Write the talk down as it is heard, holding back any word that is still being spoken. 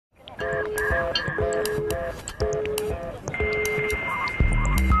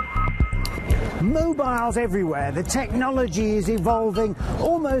Mobiles everywhere. The technology is evolving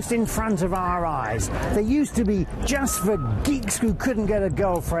almost in front of our eyes. They used to be just for geeks who couldn't get a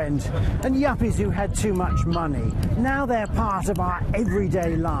girlfriend and yuppies who had too much money. Now they're part of our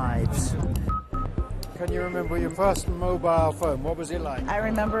everyday lives. Can you remember your first mobile phone? What was it like? I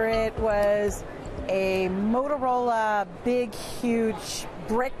remember it was a Motorola big, huge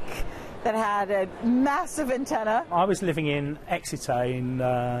brick that had a massive antenna. I was living in Exeter in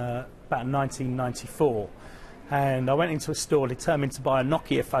about 1994, and I went into a store determined to buy a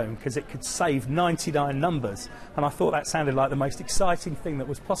Nokia phone because it could save 99 numbers, and I thought that sounded like the most exciting thing that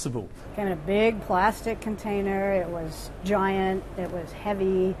was possible. It came in a big plastic container. It was giant, it was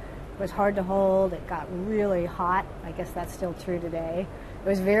heavy, it was hard to hold, it got really hot. I guess that's still true today. It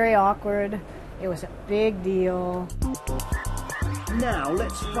was very awkward. It was a big deal. Now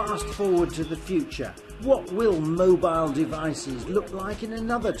let's fast forward to the future. What will mobile devices look like in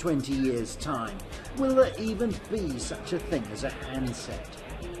another 20 years' time? Will there even be such a thing as a handset?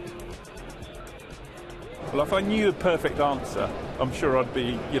 Well, if I knew the perfect answer, I'm sure I'd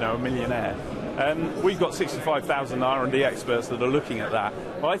be, a millionaire. We've got 65,000 R&D experts that are looking at that.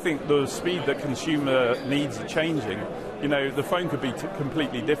 I think the speed that consumer needs are changing. The phone could be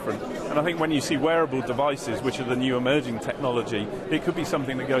completely different. And I think when you see wearable devices, which are the new emerging technology, it could be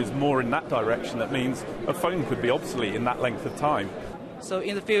something that goes more in that direction. That means a phone could be obsolete in that length of time. So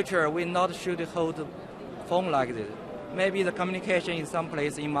in the future, we not should hold a phone like this. Maybe the communication is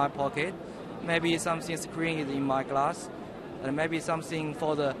someplace in my pocket. Maybe something screen is in my glass. And maybe something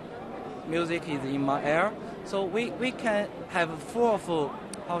for the music is in my ear. So we can have full of,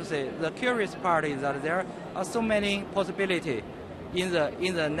 the curious part is that there are so many possibilities in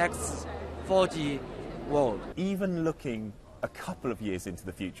the next 4G world. Even looking a couple of years into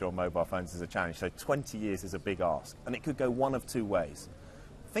the future on mobile phones is a challenge, so 20 years is a big ask, and it could go one of two ways.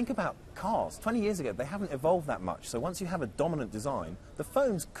 Think about cars. 20 years ago, they haven't evolved that much, so once you have a dominant design, the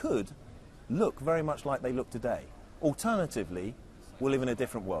phones could look very much like they look today. Alternatively, we'll live in a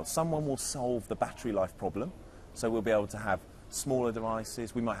different world. Someone will solve the battery life problem, so we'll be able to have smaller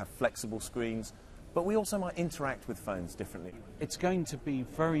devices, we might have flexible screens, but we also might interact with phones differently. It's going to be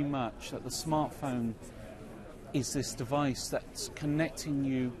very much that the smartphone is this device that's connecting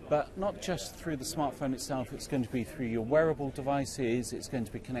you, but not just through the smartphone itself, it's going to be through your wearable devices, it's going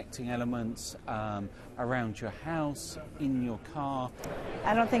to be connecting elements around your house, in your car.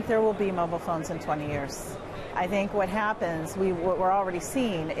 I don't think there will be mobile phones in 20 years. I think what happens, what we're already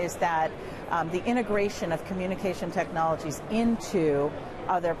seeing, is that the integration of communication technologies into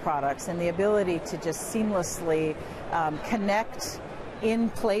other products and the ability to just seamlessly connect in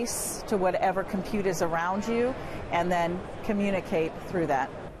place to whatever compute is around you and then communicate through that.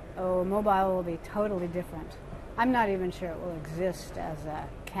 Oh, mobile will be totally different. I'm not even sure it will exist as a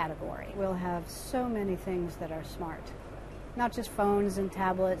category. We'll have so many things that are smart. Not just phones and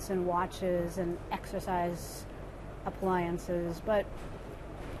tablets and watches and exercise appliances, but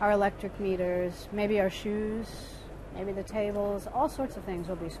our electric meters, maybe our shoes, maybe the tables, all sorts of things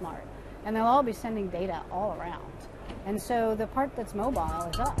will be smart. And they'll all be sending data all around. And so the part that's mobile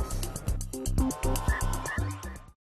is us.